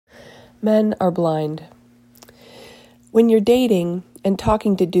Men are blind. When you're dating and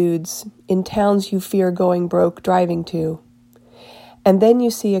talking to dudes in towns you fear going broke driving to, and then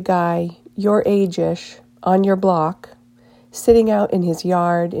you see a guy your age-ish on your block, sitting out in his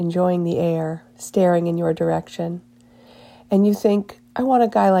yard, enjoying the air, staring in your direction, and you think, I want a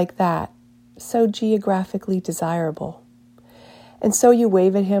guy like that, so geographically desirable. And so you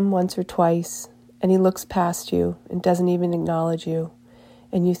wave at him once or twice, and he looks past you and doesn't even acknowledge you,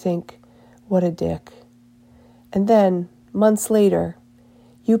 and you think, what a dick. And then, months later,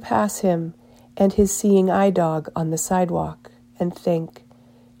 you pass him and his seeing eye dog on the sidewalk and think,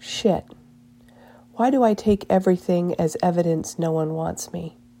 shit, why do I take everything as evidence no one wants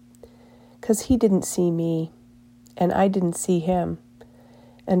me? 'Cause he didn't see me, and I didn't see him,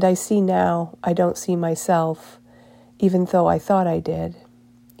 and I see now I don't see myself, even though I thought I did,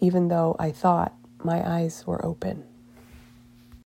 even though I thought my eyes were open.